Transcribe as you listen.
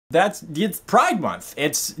It's Pride Month.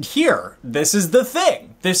 It's here. This is the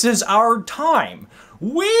thing. This is our time.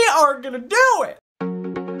 We are gonna do it!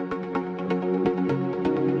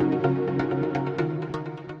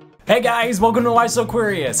 Hey guys, welcome to Why So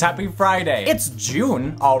Queerious. Happy Friday. It's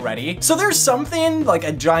June already, so there's something like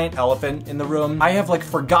a giant elephant in the room. I have like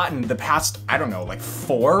forgotten the past, I don't know, like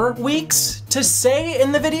 4 weeks to say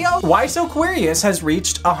in the video. Why So Queerious has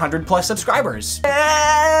reached 100+ subscribers.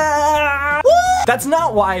 That's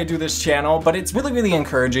not why I do this channel, but it's really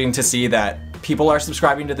encouraging to see that people are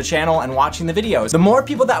subscribing to the channel and watching the videos. The more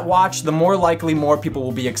people that watch, the more likely more people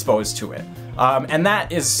will be exposed to it. And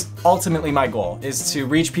that is ultimately my goal, is to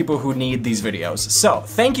reach people who need these videos. So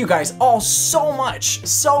thank you guys all so much,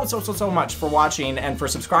 so much for watching and for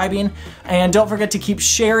subscribing. And don't forget to keep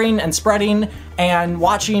sharing and spreading and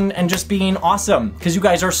watching and just being awesome, because you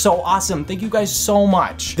guys are so awesome. Thank you guys so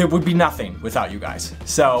much. There would be nothing without you guys.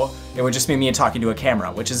 So it would just be me talking to a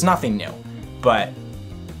camera, which is nothing new, but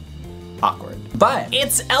awkward. But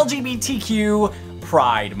it's LGBTQ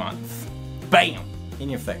Pride Month. Bam! In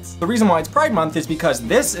your face. The reason why it's Pride Month is because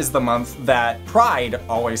this is the month that Pride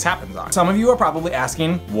always happens on. Some of you are probably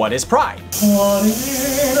asking, what is Pride? Say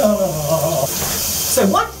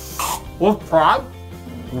what? What Pride?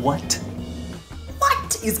 What?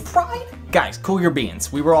 What is Pride? Guys, cool your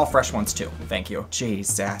beans. We were all fresh ones too. Thank you.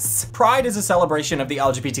 Jesus. Pride is a celebration of the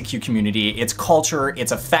LGBTQ community, its culture,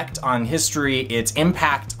 its effect on history, its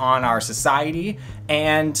impact on our society,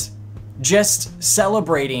 and just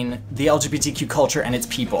celebrating the LGBTQ culture and its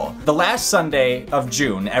people. The last Sunday of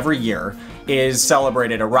June every year is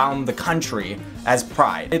celebrated around the country as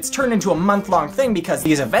Pride. It's turned into a month-long thing because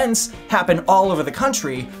these events happen all over the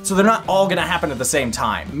country, so they're not all gonna happen at the same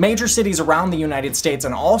time. Major cities around the United States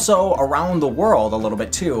and also around the world a little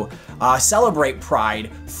bit too celebrate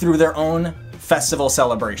Pride through their own festival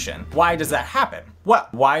celebration. Why does that happen? Well,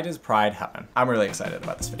 why does Pride happen? I'm really excited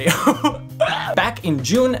about this video. Back in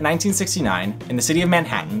June 1969, in the city of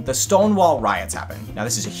Manhattan, the Stonewall riots happened. Now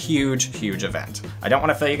this is a huge event. I don't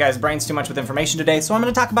want to fill you guys' brains too much with information today, so I'm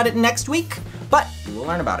going to talk about it next week, but you will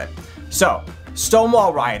learn about it. So,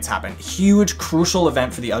 Stonewall riots happened. Huge, crucial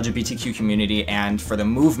event for the LGBTQ community and for the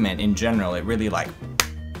movement in general. It really like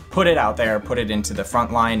put it out there, put it into the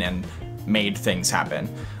front line and made things happen.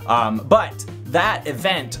 But that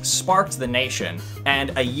event sparked the nation,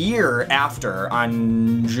 and a year after,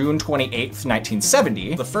 on June 28th,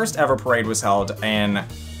 1970, the first ever parade was held in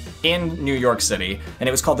New York City, and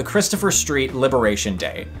it was called the Christopher Street Liberation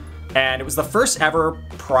Day. And it was the first ever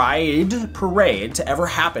Pride parade to ever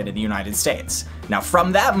happen in the United States. Now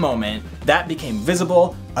from that moment, that became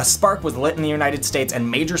visible, a spark was lit in the United States, and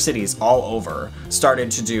major cities all over started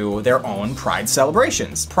to do their own Pride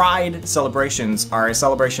celebrations. Pride celebrations are a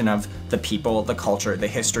celebration of the people, the culture, the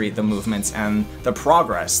history, the movements, and the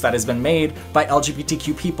progress that has been made by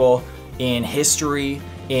LGBTQ people in history,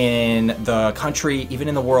 in the country, even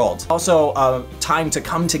in the world. Also, a time to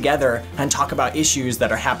come together and talk about issues that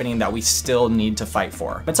are happening that we still need to fight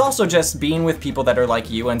for. It's also just being with people that are like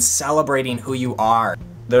you and celebrating who you are.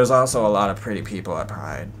 There's also a lot of pretty people at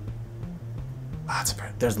Pride.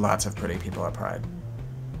 There's lots of pretty people at Pride.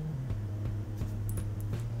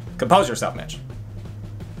 Compose yourself, Mitch.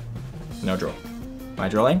 No drill. Am I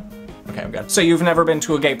drilling? Okay, I'm good. So you've never been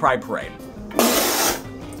to a gay Pride parade?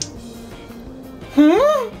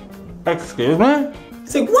 Excuse me?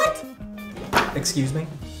 Say what? Excuse me?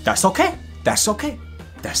 That's okay. That's okay.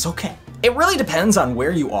 That's okay. It really depends on where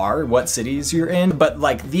you are, what cities you're in, but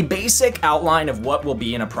like the basic outline of what will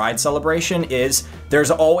be in a Pride celebration is there's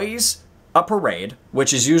always a parade,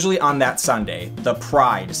 which is usually on that Sunday, the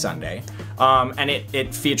Pride Sunday. And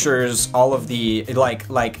it features all of the like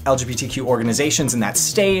LGBTQ organizations in that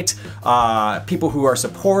state, people who are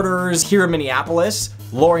supporters. Here in Minneapolis,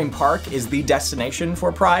 Loring Park is the destination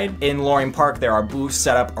for Pride. In Loring Park, there are booths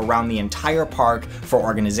set up around the entire park for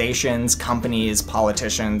organizations, companies,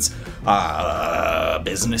 politicians,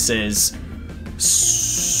 businesses,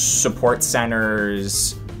 support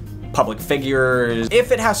centers, public figures.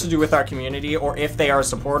 If it has to do with our community or if they are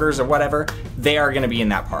supporters or whatever, they are gonna be in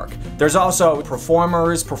that park. There's also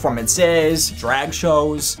performers, performances, drag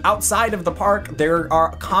shows. Outside of the park, there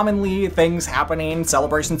are commonly things happening,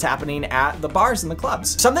 celebrations happening at the bars and the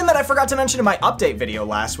clubs. Something that I forgot to mention in my update video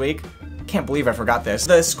last week, can't believe I forgot this.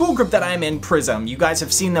 The school group that I'm in, Prism, you guys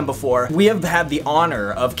have seen them before. We have had the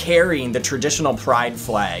honor of carrying the traditional Pride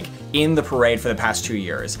flag in the parade for the past 2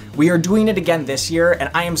 years. We are doing it again this year, and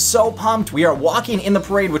I am so pumped. We are walking in the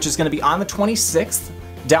parade, which is gonna be on the 26th,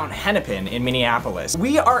 down Hennepin in Minneapolis.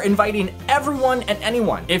 We are inviting everyone and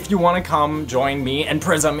anyone. If you want to come join me and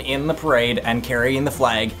Prism in the parade and carrying the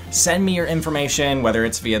flag, send me your information, whether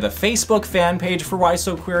it's via the Facebook fan page for Why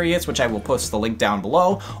So Queerious, which I will post the link down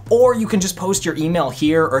below, or you can just post your email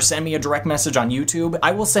here or send me a direct message on YouTube.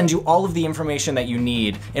 I will send you all of the information that you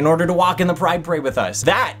need in order to walk in the Pride Parade with us.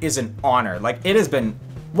 That is an honor. Like, it has been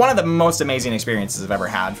one of the most amazing experiences I've ever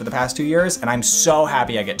had for the past 2 years, and I'm so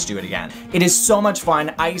happy I get to do it again. It is so much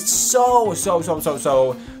fun. I so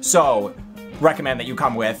recommend that you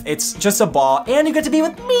come with. It's just a ball, and you get to be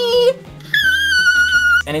with me.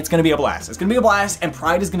 And it's gonna be a blast. It's gonna be a blast, and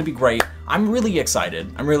Pride is gonna be great. I'm really excited.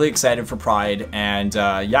 I'm really excited for Pride, and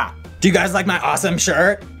yeah. Do you guys like my awesome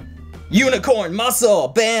shirt? Unicorn muscle,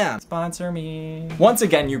 bam! Sponsor me. Once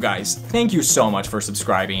again, you guys, thank you so much for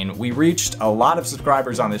subscribing. We reached a lot of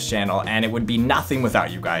subscribers on this channel, and it would be nothing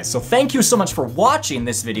without you guys. So thank you so much for watching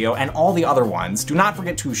this video and all the other ones. Do not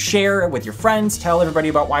forget to share it with your friends, tell everybody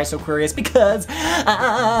about Why So Queerious, because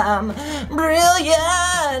I'm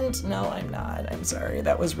brilliant. No, I'm not. I'm sorry,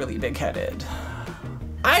 that was really big-headed.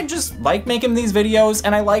 I just like making these videos,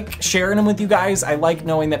 and I like sharing them with you guys. I like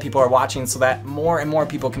knowing that people are watching so that more and more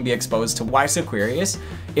people can be exposed to Why So Queerious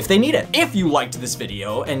if they need it. If you liked this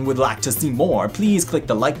video and would like to see more, please click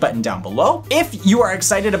the like button down below. If you are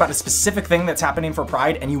excited about a specific thing that's happening for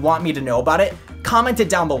Pride and you want me to know about it, comment it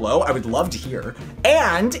down below. I would love to hear.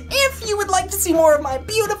 And if you would like to see more of my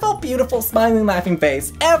beautiful, beautiful smiling, laughing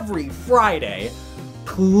face every Friday,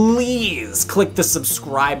 please click the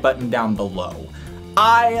subscribe button down below.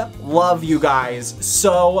 I love you guys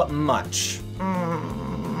so much.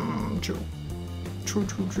 True.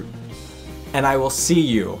 And I will see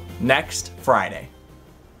you next Friday.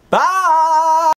 Bye!